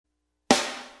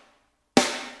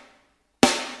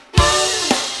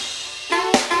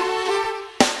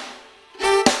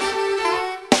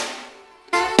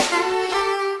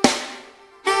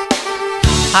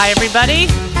Hi, everybody.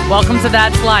 Welcome to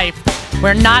That's Life,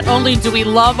 where not only do we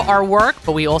love our work,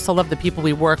 but we also love the people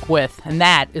we work with, and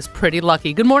that is pretty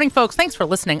lucky. Good morning, folks. Thanks for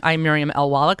listening. I'm Miriam L.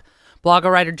 Wallach,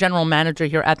 blogger, writer, general manager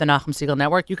here at the Nachum Segal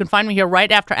Network. You can find me here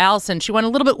right after Allison. She went a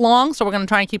little bit long, so we're going to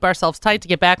try and keep ourselves tight to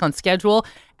get back on schedule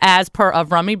as per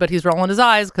Avrami, but he's rolling his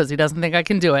eyes because he doesn't think I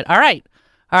can do it. All right,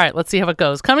 let's see how it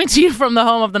goes. Coming to you from the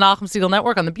home of the Nachum Segal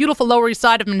Network on the beautiful Lower East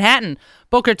Side of Manhattan.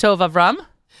 Boker Tov, Avram.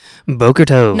 Boker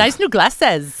Tov. Nice new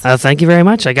glasses. Thank you very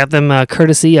much. I got them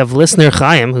courtesy of listener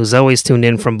Chaim, who's always tuned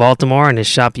in from Baltimore and his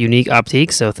shop Unique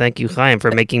Optique. So thank you, Chaim, for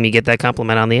making me get that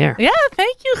compliment on the air. Yeah,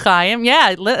 thank you, Chaim.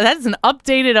 Yeah, that is an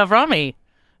updated Avrami.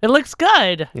 It looks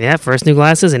good. Yeah, first new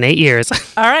glasses in 8 years.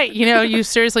 All right, you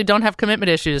seriously don't have commitment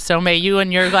issues, so may you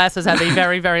and your glasses have a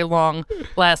very, very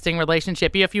long-lasting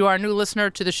relationship. If you are a new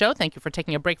listener to the show, thank you for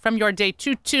taking a break from your day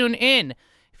to tune in.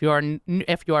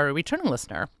 If you are a returning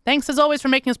listener, thanks as always for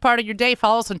making us part of your day.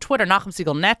 Follow us on Twitter, Nachum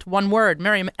Segal Net, one word,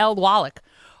 Miriam L. Wallach.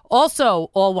 Also,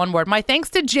 all one word. My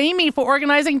thanks to Jamie for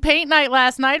organizing paint night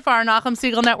last night for our Nachum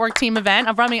Segal Network team event.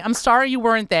 Avrami, I'm sorry you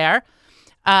weren't there.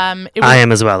 I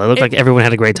am as well. It looked like everyone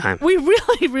had a great time. We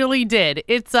really, really did.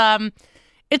 It's a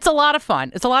lot of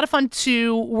fun. It's a lot of fun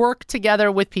to work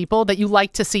together with people that you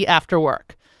like to see after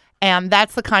work. And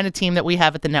that's the kind of team that we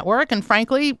have at the network. And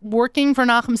frankly, working for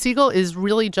Nachum Segal is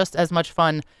really just as much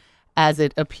fun as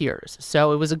it appears.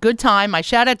 So it was a good time. My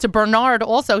shout out to Bernard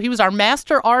also. He was our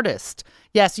master artist.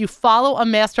 Yes, you follow a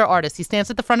master artist. He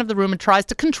stands at the front of the room and tries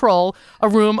to control a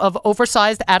room of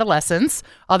oversized adolescents,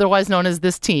 otherwise known as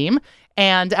this team.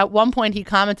 And at one point he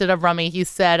commented of Rummy, he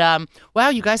said, wow,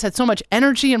 you guys had so much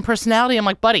energy and personality. I'm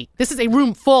like, buddy, this is a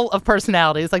room full of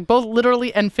personalities, like both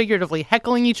literally and figuratively,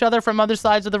 heckling each other from other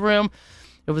sides of the room.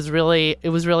 It was really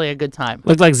a good time.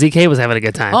 Looked like ZK was having a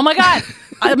good time. Oh my God.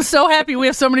 I'm so happy we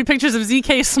have so many pictures of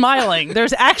ZK smiling.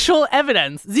 There's actual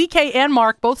evidence. ZK and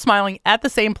Mark both smiling at the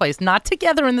same place, not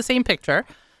together in the same picture.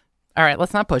 All right,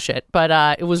 let's not push it.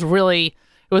 But it was really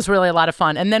a lot of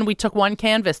fun. And then we took one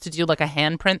canvas to do like a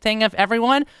handprint thing of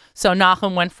everyone. So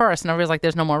Nachum went first, and everybody was like,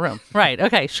 there's no more room. Right.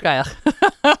 Okay.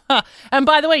 Shkayach. And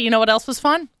by the way, you know what else was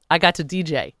fun? I got to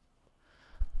DJ.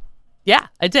 Yeah,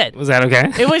 I did. Was that okay?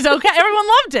 It was okay. Everyone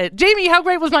loved it. Jamie, how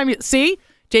great was my music? See?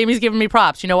 Jamie's giving me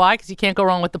props. You know why? Because you can't go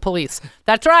wrong with the police.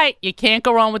 That's right. You can't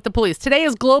go wrong with the police. Today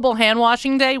is Global Hand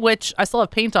Washing Day, which I still have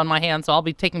paint on my hands, so I'll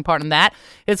be taking part in that.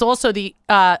 It's also the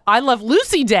I Love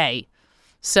Lucy Day.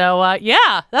 So,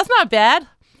 yeah, that's not bad.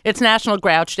 It's National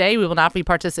Grouch Day. We will not be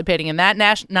participating in that.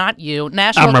 Not you.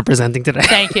 National. I'm representing today.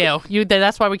 Thank you.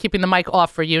 That's why we're keeping the mic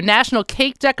off for you. National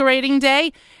Cake Decorating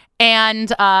Day.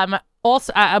 And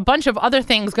also a bunch of other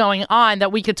things going on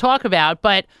that we could talk about.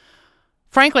 But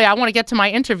frankly, I want to get to my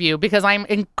interview because I'm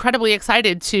incredibly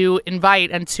excited to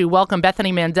invite and to welcome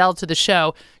Bethany Mandel to the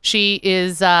show. She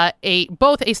is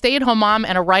both a stay-at-home mom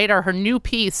and a writer. Her new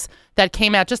piece that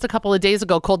came out just a couple of days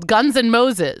ago called Guns and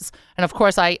Moses. And of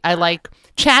course, I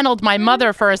channeled my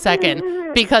mother for a second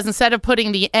because instead of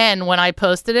putting the N when I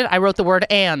posted it, I wrote the word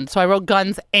and. So I wrote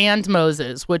Guns and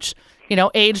Moses, which,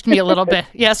 aged me a little bit.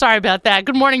 Yeah, sorry about that.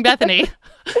 Good morning, Bethany.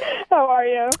 How are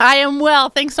you? I am well.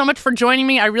 Thanks so much for joining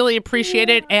me. I really appreciate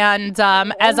it. And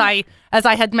as I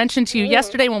had mentioned to you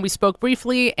yesterday when we spoke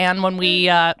briefly and when we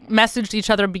messaged each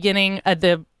other beginning at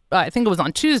I think it was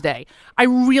on Tuesday, I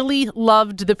really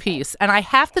loved the piece. And I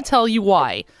have to tell you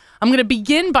why. I'm going to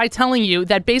begin by telling you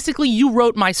that basically you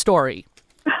wrote my story.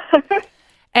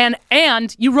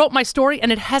 and you wrote my story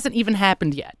and it hasn't even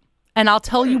happened yet. And I'll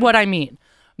tell you what I mean.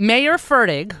 Mayor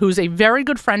Fertig, who's a very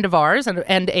good friend of ours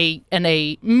and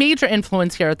a major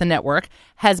influence here at the network,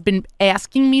 has been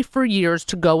asking me for years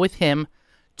to go with him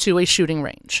to a shooting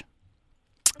range.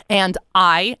 And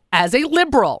I, as a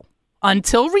liberal,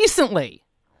 until recently,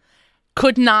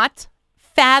 could not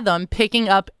fathom picking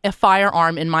up a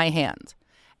firearm in my hand.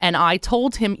 And I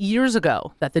told him years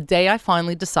ago that the day I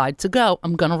finally decide to go,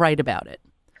 I'm going to write about it.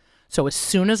 So as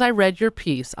soon as I read your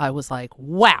piece, I was like,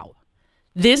 wow.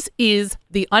 This is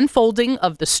the unfolding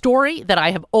of the story that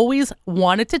I have always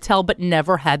wanted to tell but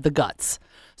never had the guts.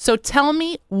 So tell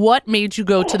me what made you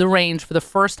go to the range for the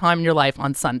first time in your life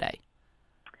on Sunday?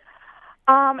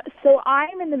 So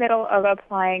I'm in the middle of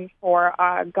applying for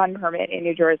a gun permit in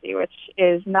New Jersey, which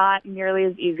is not nearly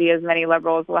as easy as many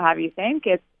liberals will have you think.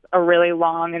 It's a really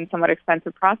long and somewhat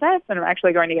expensive process, and I'm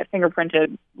actually going to get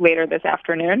fingerprinted later this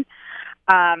afternoon.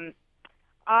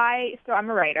 So I'm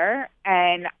a writer,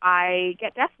 and I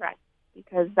get death threats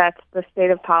because that's the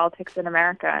state of politics in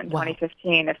America in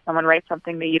 2015. If someone writes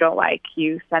something that you don't like,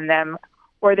 you send them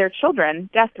or their children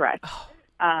death threats.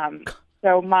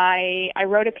 So I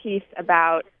wrote a piece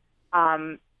about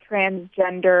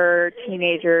transgender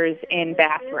teenagers in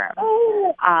bathrooms,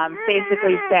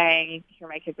 basically saying, you can hear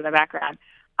my kids in the background,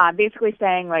 basically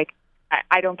saying, like,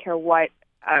 I don't care what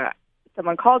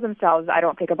someone calls themselves, I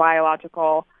don't think a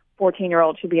biological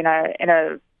 14-year-old should be in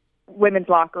a women's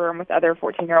locker room with other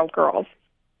 14-year-old girls.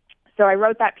 So I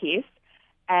wrote that piece,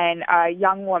 and a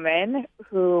young woman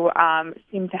who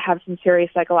seemed to have some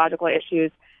serious psychological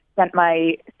issues sent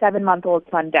my 7-month-old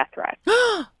son death threats.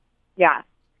 Yeah.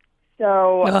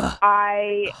 So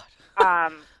I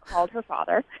called her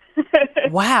father.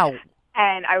 Wow.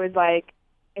 And I was like,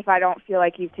 if I don't feel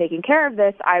like you've taken care of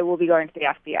this, I will be going to the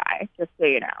FBI, just so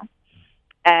you know.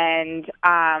 And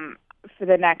for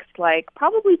the next,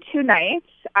 probably 2 nights,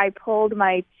 I pulled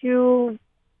my 2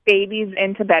 babies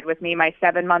into bed with me, my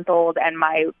 7-month-old and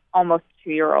my almost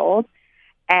 2-year-old.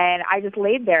 And I just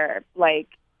laid there, like,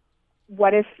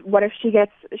 what if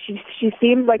she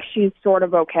seems like she's sort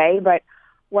of okay, but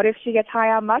what if she gets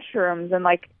high on mushrooms and,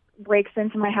 like, breaks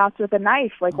into my house with a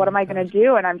knife? Like, what am I going to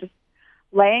do? And I'm just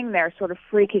laying there sort of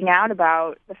freaking out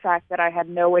about the fact that I had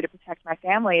no way to protect my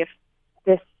family if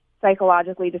this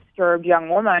psychologically disturbed young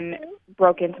woman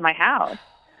broke into my house.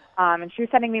 And she was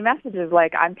sending me messages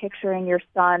like, I'm picturing your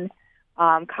son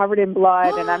covered in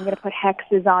blood, and I'm going to put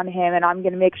hexes on him, and I'm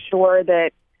going to make sure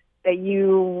that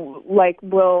you, like,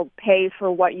 will pay for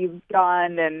what you've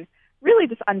done, and really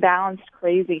just unbalanced,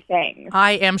 crazy things.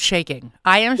 I am shaking.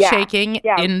 I am shaking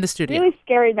in the studio. Really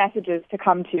scary messages to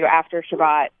come to after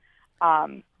Shabbat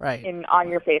right. on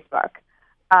your Facebook.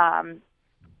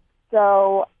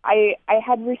 So I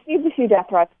had received a few death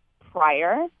threats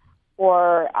prior,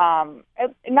 or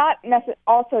not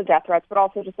also death threats, but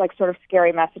also just like sort of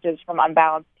scary messages from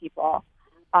unbalanced people.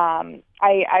 I'm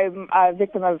a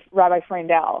victim of Rabbi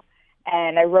Freundel,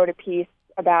 and I wrote a piece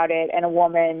about it, and a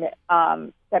woman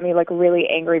sent me like really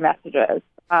angry messages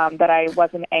that I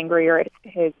wasn't angrier at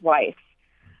his wife.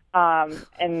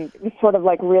 And sort of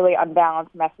like really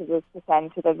unbalanced messages to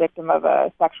send to the victim of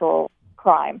a sexual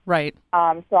crime. Right.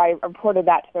 So I reported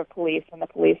that to the police, and the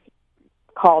police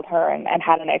called her and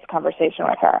had a nice conversation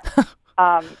with her.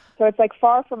 So it's like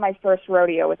far from my first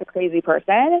rodeo with a crazy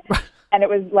person. And it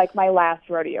was like my last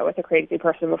rodeo with a crazy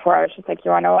person before I was just like,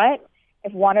 you want to know what?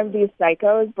 If one of these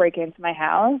psychos break into my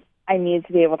house, I need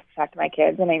to be able to protect my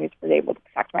kids, and I need to be able to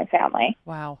protect my family.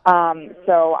 Wow.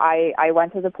 So I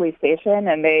went to the police station,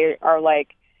 and they are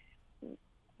like,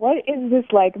 what is this,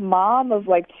 like, mom of,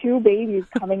 like, 2 babies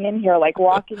coming in here, like,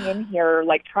 walking in here,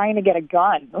 like, trying to get a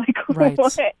gun? Like, right.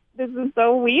 What? This is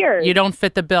so weird. You don't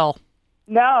fit the bill.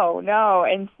 No.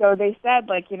 And so they said,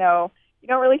 like, you don't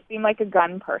really seem like a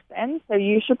gun person, so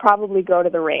you should probably go to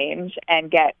the range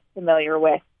and get familiar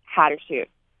with how to shoot.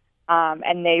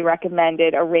 And they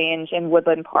recommended a range in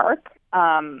Woodland Park,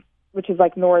 which is,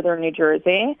 like, northern New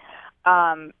Jersey.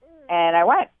 And I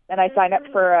went, and I signed up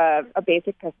for a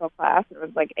basic pistol class. It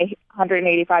was like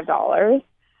 $185,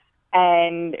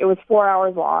 and it was 4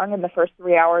 hours long, and the first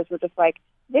 3 hours were just like,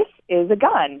 this is a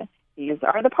gun. These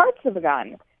are the parts of a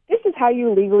gun. This is how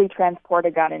you legally transport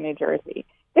a gun in New Jersey.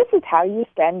 This is how you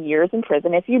spend years in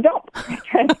prison if you don't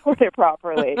transport it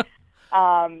properly.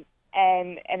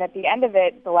 And at the end of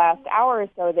it, the last hour or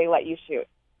so, they let you shoot.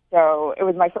 So it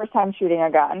was my first time shooting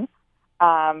a gun.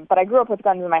 But I grew up with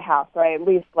guns in my house, so I at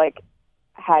least, like,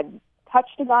 had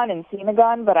touched a gun and seen a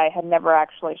gun, but I had never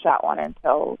actually shot one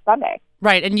until Sunday.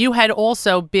 Right, and you had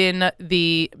also been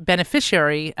the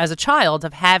beneficiary as a child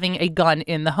of having a gun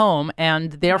in the home,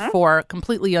 and therefore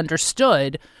completely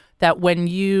understood that when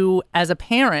you, as a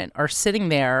parent, are sitting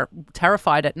there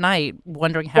terrified at night,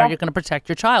 wondering how you're going to protect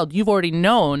your child, you've already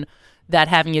known that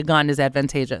having a gun is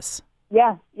advantageous.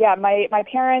 Yeah. My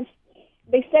parents,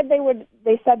 they said they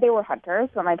were hunters,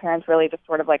 but my parents really just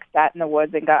sort of like sat in the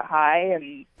woods and got high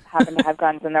and happened to have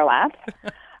guns in their laps.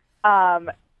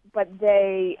 But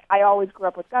I always grew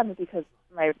up with guns because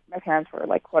my parents were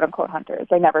like quote unquote hunters.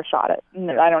 They never shot it.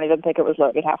 I don't even think it was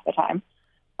loaded half the time.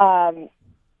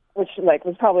 Which like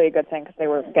was probably a good thing because they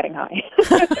were getting high.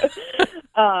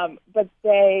 But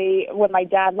when my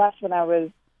dad left when I was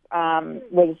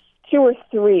 2 or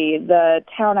 3, the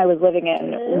town I was living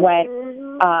in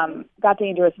got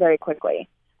dangerous very quickly.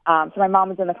 So my mom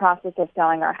was in the process of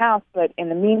selling our house, but in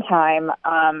the meantime,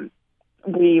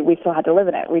 we still had to live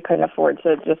in it. We couldn't afford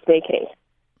to just vacate.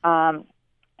 So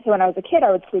when I was a kid,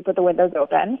 I would sleep with the windows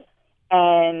open,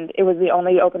 and it was the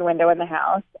only open window in the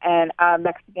house. And a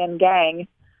Mexican gang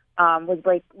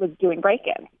was doing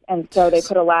break-ins, and so they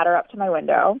put a ladder up to my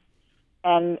window.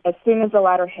 And as soon as the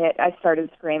ladder hit, I started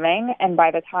screaming. And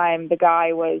by the time the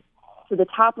guy was to the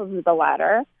top of the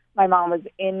ladder, my mom was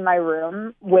in my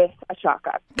room with a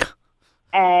shotgun.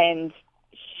 And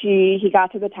he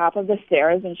got to the top of the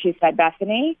stairs and she said,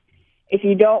 Bethany, if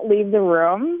you don't leave the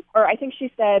room, or I think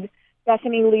she said,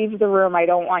 Bethany, leave the room. I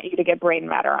don't want you to get brain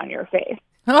matter on your face.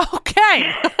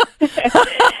 Okay.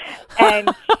 And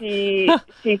she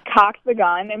cocked the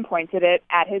gun and pointed it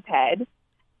at his head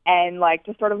and like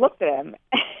just sort of looked at him.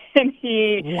 And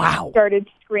he started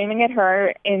screaming at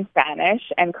her in Spanish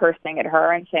and cursing at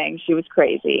her and saying she was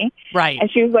crazy. Right. And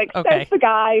she was like, that's the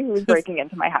guy who was breaking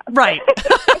into my house. Right.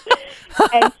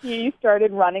 And he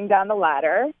started running down the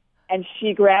ladder, and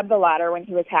she grabbed the ladder when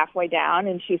he was halfway down,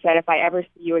 and she said, if I ever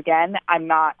see you again, I'm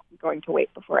not going to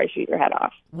wait before I shoot your head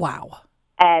off. Wow.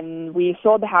 And we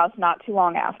sold the house not too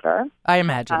long after. I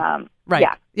imagine. Right.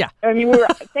 Yeah. I mean, we were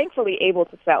thankfully able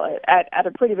to sell it at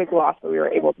a pretty big loss, but we were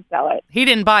able to sell it. He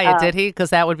didn't buy it, did he?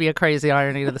 Because that would be a crazy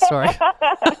irony to the story.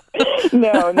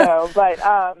 No. But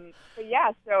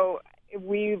yeah, so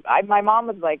my mom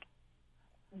was like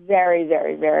very,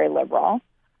 very, very liberal.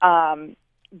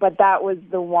 But that was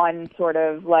the one sort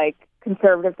of like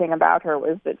conservative thing about her,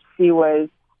 was that she was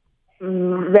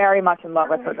very much in love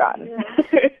with her gun.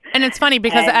 And it's funny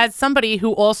because as somebody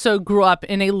who also grew up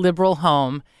in a liberal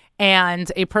home and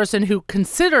a person who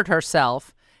considered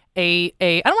herself I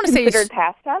don't want to say considered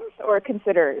past tense or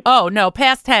considered. Oh no,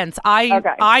 past tense.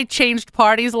 I changed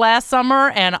parties last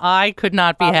summer and I could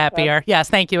not be happier. Yes,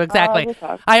 thank you. Exactly.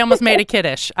 I almost made a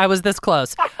kiddish. I was this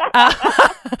close.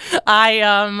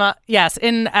 Yes,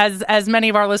 as many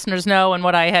of our listeners know, and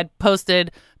what I had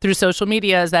posted through social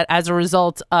media is that as a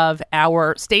result of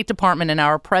our State Department and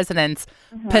our president's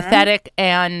pathetic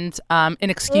and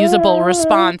inexcusable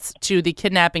response to the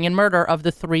kidnapping and murder of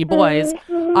the 3 boys,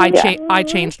 I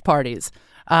changed parties.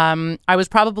 I was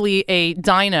probably a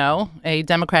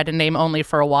Democrat in name only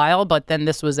for a while, but then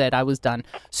this was it. I was done.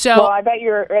 So, well, I bet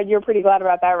you're pretty glad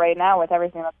about that right now with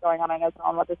everything that's going on. I know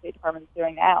what the State Department is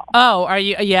doing now. Oh, are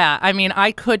you? Yeah. I mean,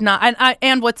 I could not.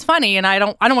 And what's funny, and I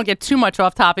don't want to get too much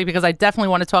off topic because I definitely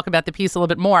want to talk about the piece a little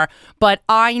bit more. But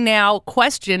I now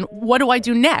question, what do I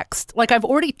do next? Like, I've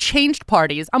already changed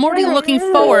parties. I'm already looking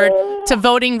forward to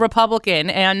voting Republican,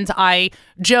 and I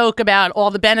joke about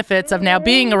all the benefits of now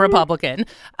being a Republican.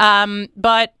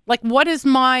 But like, what is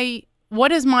my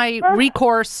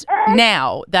recourse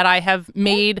now that I have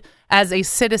made as a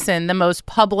citizen the most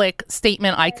public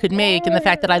statement I could make, and the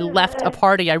fact that I left a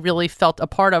party I really felt a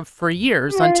part of for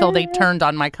years until they turned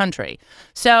on my country.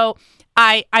 So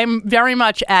I'm very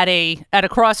much at a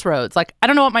crossroads. Like, I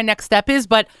don't know what my next step is,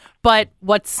 but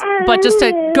just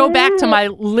to go back to my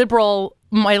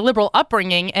liberal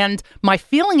upbringing and my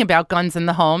feeling about guns in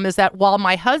the home is that while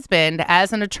my husband,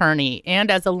 as an attorney and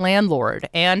as a landlord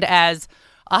and as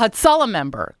a Hatzalah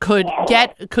member, could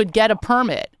get a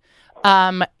permit,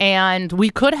 and we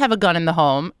could have a gun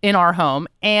in our home,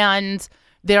 and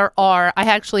I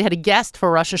actually had a guest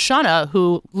for Rosh Hashanah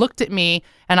who looked at me,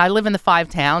 and I live in the 5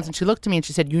 towns, and she looked at me and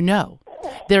she said,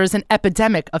 there is an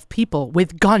epidemic of people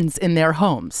with guns in their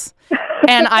homes.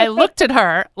 And I looked at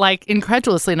her like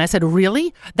incredulously, and I said,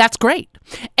 "Really? That's great."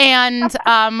 And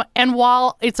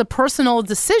while it's a personal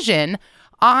decision,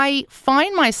 I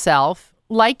find myself,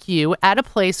 like you, at a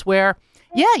place where,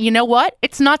 yeah, you know what?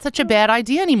 It's not such a bad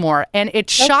idea anymore. And it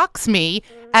shocks me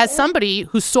as somebody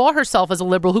who saw herself as a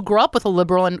liberal, who grew up with a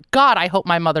liberal, and God, I hope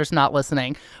my mother's not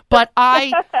listening. But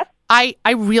I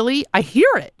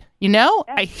hear it.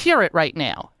 I hear it right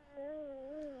now.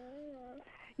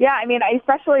 Yeah, I mean,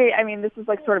 this is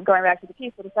like sort of going back to the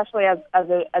piece, but especially as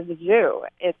a Jew,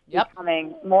 it's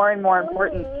becoming more and more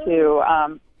important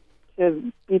to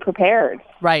be prepared.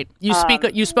 Right. You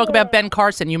spoke about Ben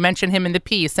Carson. You mentioned him in the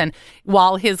piece, and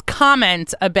while his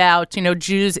comment about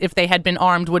Jews, if they had been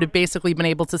armed, would have basically been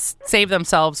able to save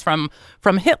themselves from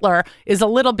Hitler, is a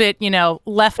little bit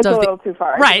left it's of a little too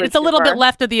far. Right. It's a little bit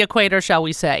left of the equator, shall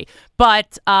we say?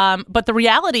 But the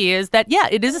reality is that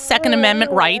it is a Second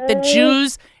Amendment right that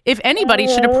Jews, if anybody,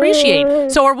 should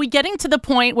appreciate. So are we getting to the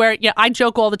point where, I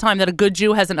joke all the time that a good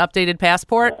Jew has an updated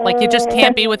passport? Like, you just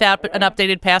can't be without an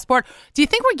updated passport. Do you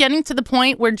think we're getting to the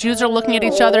point where Jews are looking at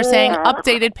each other saying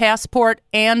updated passport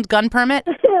and gun permit?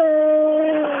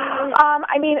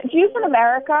 I mean, Jews in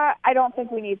America, I don't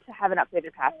think we need to have an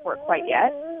updated passport quite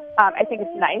yet. I think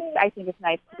it's nice. I think it's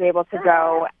nice to be able to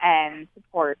go and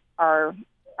support our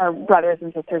brothers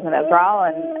and sisters in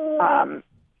Israel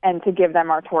and to give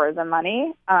them our tourism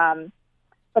money.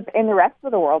 But in the rest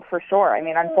of the world, for sure. I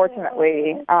mean,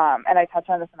 unfortunately, and I touch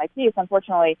on this in my piece,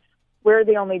 unfortunately, we're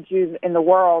the only Jews in the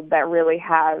world that really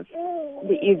have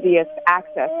the easiest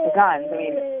access to guns. I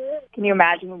mean, can you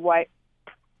imagine what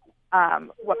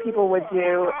people would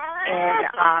do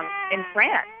in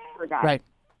France for guns? Right.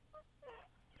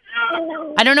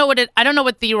 I don't know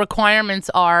what the requirements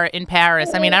are in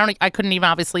Paris. I mean, I couldn't even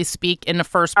obviously speak in the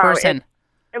first person.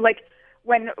 Like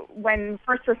when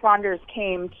first responders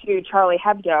came to Charlie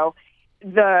Hebdo,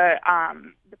 the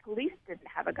police didn't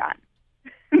have a gun.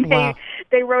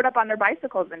 They rode up on their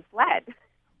bicycles and fled.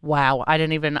 Wow, I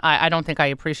don't think I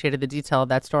appreciated the detail of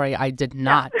that story. I did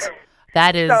not.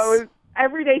 That is so.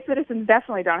 Everyday citizens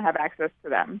definitely don't have access to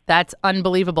them. That's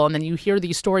unbelievable. And then you hear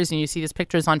these stories and you see these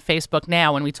pictures on Facebook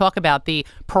now, and we talk about the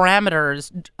parameters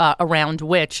around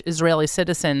which Israeli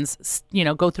citizens,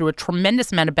 go through a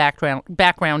tremendous amount of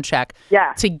background check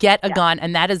to get a gun.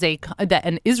 And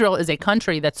and Israel is a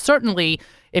country that certainly,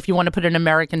 if you want to put it in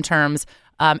American terms,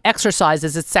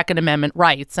 exercises its Second Amendment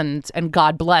rights, and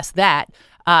God bless that.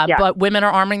 But women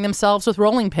are arming themselves with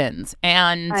rolling pins,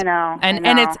 and I know.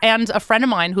 And a friend of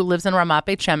mine who lives in Ramat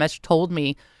Beit Shemesh told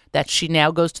me that she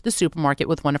now goes to the supermarket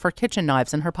with one of her kitchen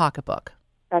knives in her pocketbook.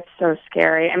 That's so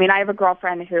scary. I mean, I have a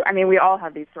girlfriend we all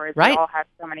have these stories. Right. We all have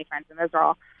so many friends in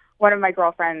Israel. One of my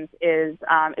girlfriends is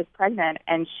pregnant,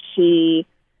 and she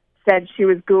said she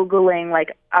was Googling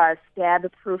like a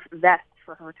stab-proof vest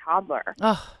for her toddler.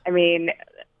 Oh. I mean,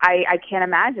 I can't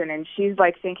imagine. And she's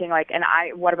like thinking like,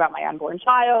 what about my unborn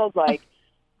child? Like,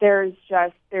 there's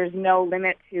no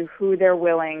limit to who they're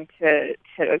willing to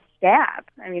stab.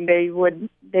 I mean, they would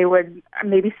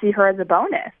maybe see her as a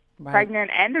bonus. Right. Pregnant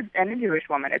and a Jewish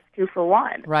woman. It's 2 for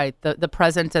 1. Right. The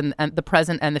present and the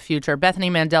present and the future.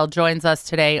 Bethany Mandel joins us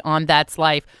today on That's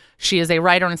Life. She is a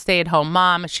writer and stay-at-home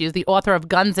mom. She is the author of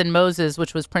Guns and Moses,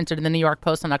 which was printed in the New York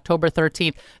Post on October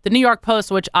 13th. The New York Post,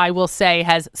 which I will say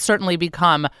has certainly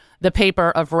become the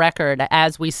paper of record,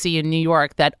 as we see in New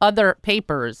York, that other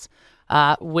papers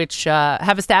which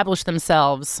had established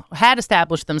themselves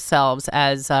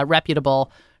as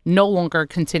reputable no longer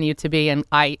continue to be. And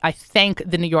I thank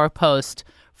the New York Post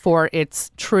for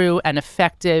its true and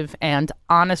effective and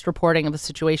honest reporting of the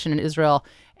situation in Israel.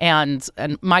 And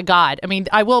my God, I mean,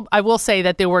 I will say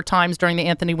that there were times during the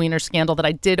Anthony Weiner scandal that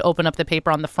I did open up the paper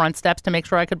on the front steps to make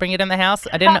sure I could bring it in the house.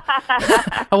 I didn't.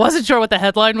 I wasn't sure what the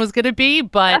headline was going to be,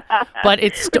 but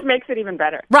it makes it even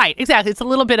better. Right, exactly. It's a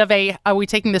little bit of are we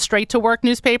taking the straight to work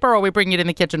newspaper, or are we bringing it in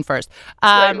the kitchen first?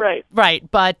 Right.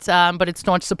 But its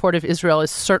staunch support of Israel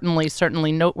is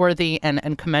certainly noteworthy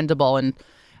and commendable, and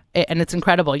it's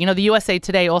incredible. The USA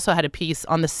Today also had a piece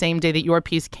on the same day that your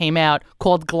piece came out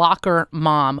called Glocker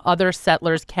Mom, Other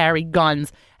Settlers Carry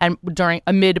Guns and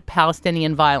amid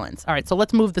Palestinian Violence. All right, so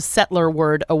let's move the settler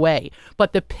word away.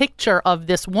 But the picture of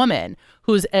this woman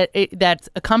that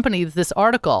accompanies this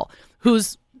article,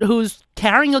 who's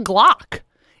carrying a Glock,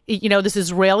 this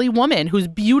Israeli woman who's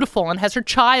beautiful and has her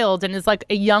child and is like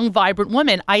a young, vibrant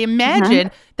woman. I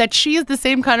imagine that she is the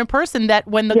same kind of person that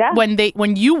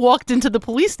when you walked into the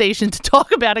police station to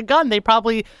talk about a gun, they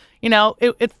probably,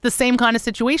 it's the same kind of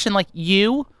situation. Like,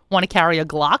 you want to carry a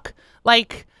Glock?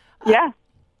 Like, yeah.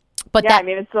 But I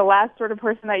mean, it's the last sort of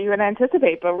person that you would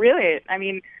anticipate. But really, I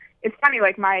mean, it's funny.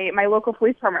 Like, my local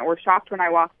police department were shocked when I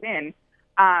walked in.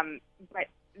 But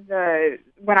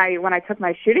when I took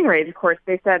my shooting range, of course,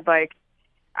 they said like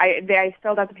I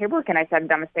filled out the paperwork and I said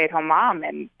I'm a stay-at-home mom,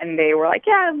 and they were like,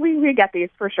 yeah, we get these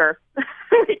for sure.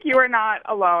 Like, you are not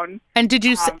alone. And did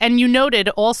you and you noted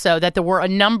also that there were a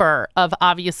number of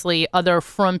obviously other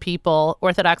Frum people,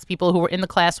 Orthodox people who were in the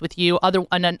class with you,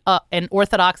 an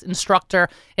Orthodox instructor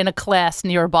in a class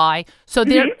nearby. So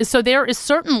there is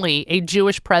certainly a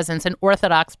Jewish presence, an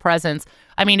Orthodox presence.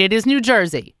 I mean, it is New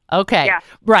Jersey. Okay. Yeah.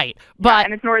 Right. But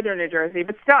and it's northern New Jersey.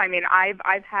 But still, I mean, I've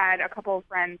had a couple of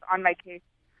friends on my case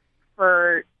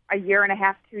for a year and a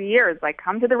half, 2 years. Like,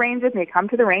 come to the range with me,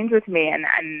 and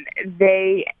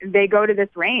they go to this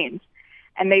range,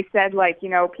 and they said, like,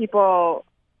 people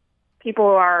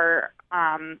are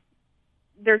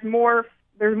there's more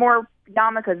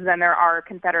yarmulkes than there are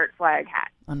Confederate flag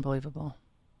hats. Unbelievable.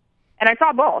 And I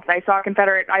saw both. I saw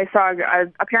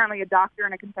apparently a doctor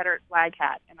in a Confederate flag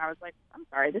hat, and I was like, I'm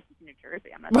sorry, this is New Jersey.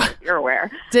 I'm not sure if you're aware.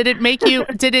 Did it make you?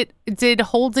 Did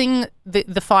holding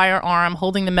the firearm,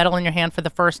 holding the metal in your hand for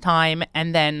the first time,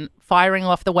 and then firing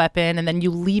off the weapon, and then you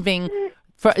leaving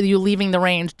the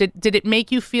range? Did it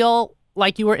make you feel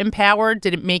like you were empowered?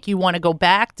 Did it make you want to go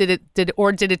back? Did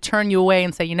it turn you away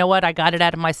and say, you know what, I got it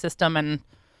out of my system, and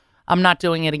I'm not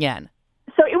doing it again?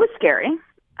 So it was scary.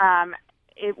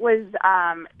 It was.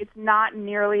 It's not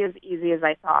nearly as easy as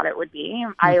I thought it would be.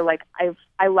 I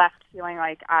left feeling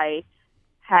like I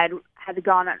had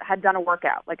done a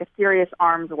workout, like a serious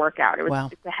arms workout.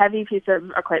 It's a heavy piece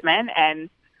of equipment, and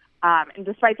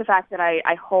despite the fact that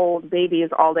I hold babies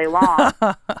all day long,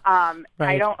 right.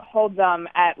 I don't hold them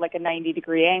at like a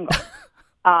 90-degree angle.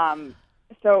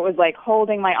 so it was like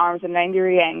holding my arms at a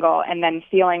 90-degree angle and then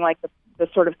feeling like the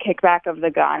sort of kickback of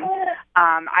the gun.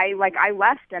 I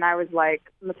left and I was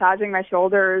like massaging my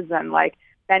shoulders and like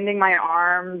bending my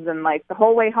arms, and like the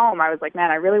whole way home I was like,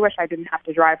 man, I really wish I didn't have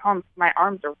to drive home. My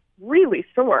arms are really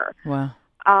sore. Wow.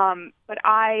 But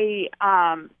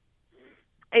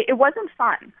it wasn't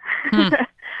fun.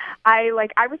 I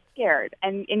was scared,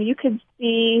 and you could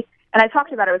see, and I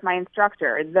talked about it with my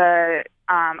instructor.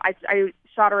 I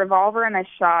shot a revolver and I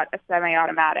shot a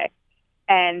semi-automatic,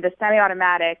 and the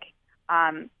semi-automatic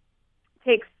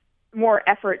takes more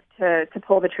effort to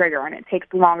pull the trigger, and it takes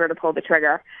longer to pull the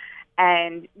trigger.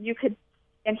 And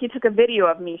he took a video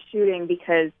of me shooting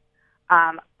because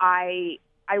I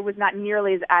was not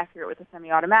nearly as accurate with the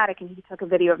semi-automatic, and he took a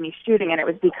video of me shooting, and it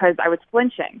was because I was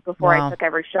flinching before I took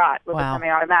every shot with the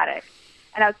semi-automatic.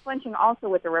 And I was flinching also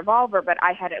with the revolver, but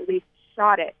I had at least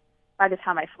shot it by the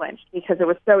time I flinched because it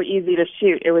was so easy to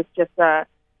shoot. It was just a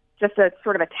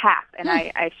sort of a tap, and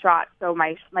I shot. So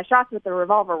my shots with the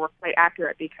revolver were quite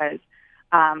accurate because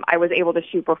I was able to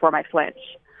shoot before my flinch.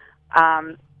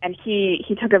 And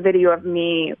he took a video of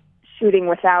me shooting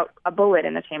without a bullet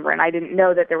in the chamber, and I didn't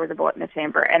know that there was a bullet in the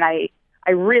chamber. And I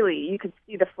really, you could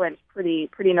see the flinch pretty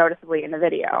noticeably in the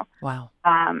video. Wow.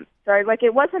 So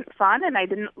it wasn't fun, and I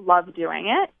didn't love doing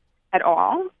it at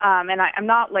all. And I'm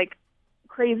not like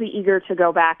crazy eager to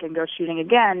go back and go shooting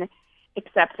again,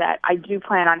 except that I do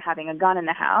plan on having a gun in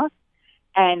the house.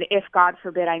 And if, God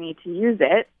forbid, I need to use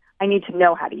it, I need to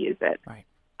know how to use it. Right.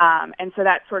 And so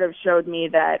that sort of showed me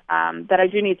that that I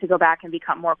do need to go back and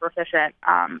become more proficient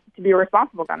to be a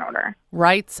responsible gun owner.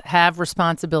 Rights have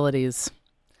responsibilities.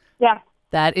 Yeah.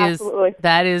 Absolutely.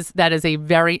 That is a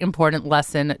very important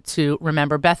lesson to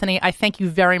remember. Bethany, I thank you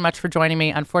very much for joining me.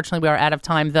 Unfortunately, we are out of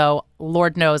time, though.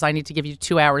 Lord knows I need to give you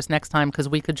 2 hours next time because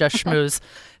we could just schmooze.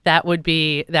 That would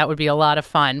be a lot of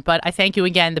fun. But I thank you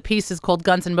again. The piece is called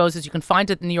Guns and Moses. You can find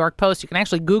it in the New York Post. You can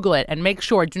actually Google it and make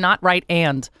sure, do not write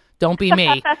and. Don't be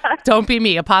me. Don't be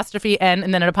me. Apostrophe N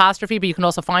and then an apostrophe. But you can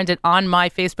also find it on my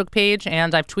Facebook page,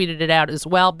 and I've tweeted it out as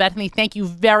well. Bethany, thank you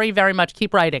very, very much.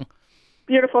 Keep writing.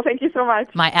 Beautiful. Thank you so much.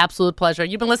 My absolute pleasure.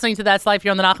 You've been listening to That's Life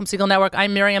here on the Nachum Segal Network.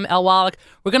 I'm Miriam L. Wallach.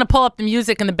 We're going to pull up the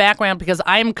music in the background because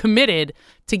I am committed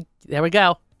to... There we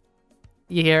go.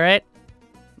 You hear it?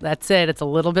 That's it. It's a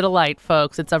little bit of light,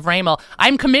 folks. It's Avremel.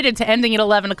 I'm committed to ending at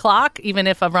 11 o'clock, even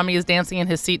if Avrami is dancing in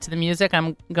his seat to the music.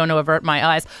 I'm going to avert my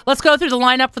eyes. Let's go through the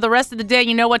lineup for the rest of the day.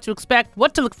 You know what to expect,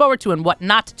 what to look forward to, and what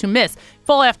not to miss.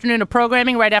 Full afternoon of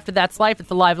programming right after That's Life. It's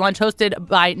the live lunch hosted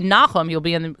by Nachum. He'll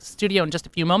be in the studio in just a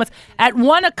few moments. At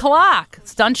 1 o'clock,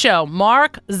 stunt show.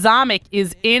 Mark Zamek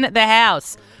is in the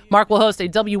house. Mark will host a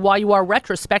WYUR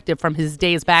retrospective from his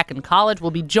days back in college.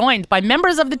 We'll be joined by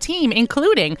members of the team,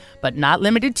 including, but not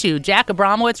limited to, Jack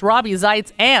Abramowitz, Robbie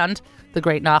Zeitz, and the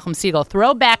great Nachum Segal.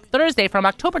 Throwback Thursday from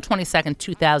October 22nd,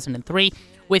 2003,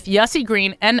 with Yossi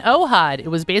Green and Ohad. It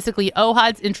was basically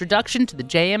Ohad's introduction to the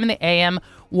JM and the AM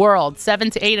world. 7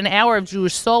 to 8, an hour of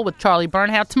Jewish soul with Charlie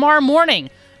Bernhout. Tomorrow morning,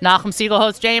 Nachum Segal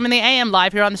hosts JM and the AM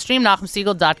live here on the stream,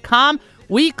 NachumSegal.com.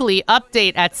 Weekly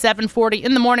update at 7:40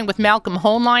 in the morning with Malcolm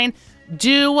Hoenlein.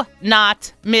 Do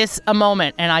not miss a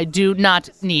moment, and I do not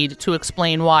need to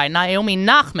explain why. Naomi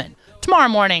Nachman, tomorrow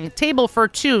morning, Table for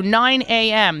Two, 9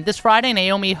 a.m. This Friday,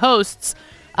 Naomi hosts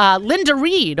Linda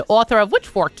Reed, author of Which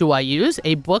Fork Do I Use?,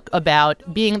 a book about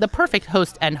being the perfect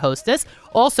host and hostess.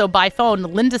 Also by phone,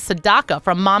 Linda Sadaka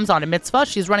from Moms on a Mitzvah.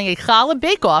 She's running a challah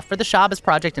bake-off for the Shabbos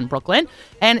Project in Brooklyn.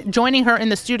 And joining her in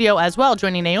the studio as well,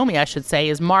 joining Naomi, I should say,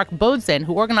 is Mark Bodzin,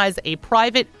 who organized a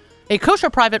kosher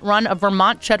private run of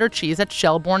Vermont cheddar cheese at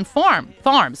Shelbourne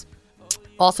Farms.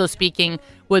 Also speaking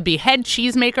would be head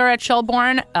cheesemaker at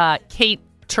Shelbourne, Kate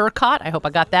Turcott, I hope I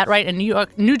got that right, and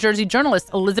New Jersey journalist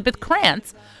Elizabeth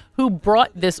Krantz, who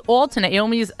brought this all to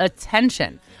Naomi's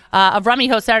attention. Avrami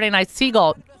hosts Saturday Night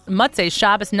Segal, Motzei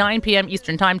Shabbos, 9 p.m.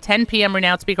 Eastern Time, 10 p.m.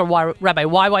 renowned speaker Rabbi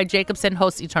Y.Y. Jacobson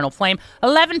hosts Eternal Flame,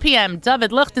 11 p.m.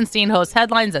 David Lichtenstein hosts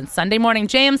Headlines, and Sunday morning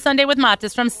JM Sunday with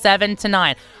Matis from 7 to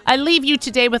 9. I leave you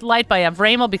today with Light by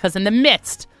Avremel because in the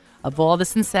midst of all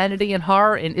this insanity and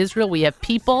horror in Israel, we have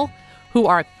people who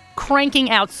are cranking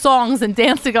out songs and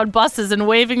dancing on buses and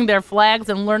waving their flags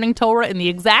and learning Torah in the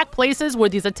exact places where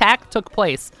these attacks took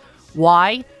place.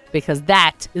 Why? Because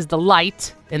that is the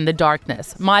light in the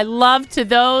darkness. My love to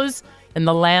those in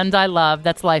the land I love.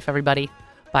 That's life, everybody.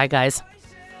 Bye, guys.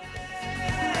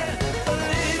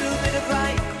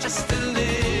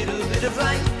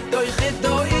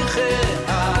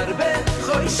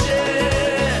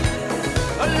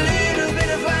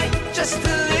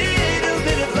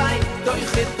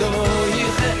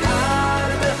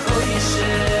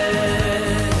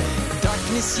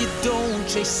 Darkness, you don't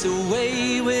chase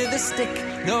away with a stick.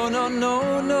 No, no,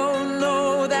 no, no,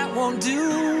 no, that won't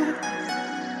do.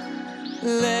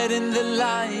 Let in the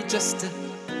light just a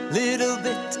little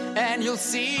bit, and you'll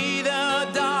see the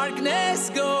darkness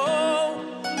go.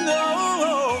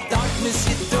 No, darkness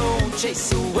you don't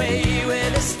chase away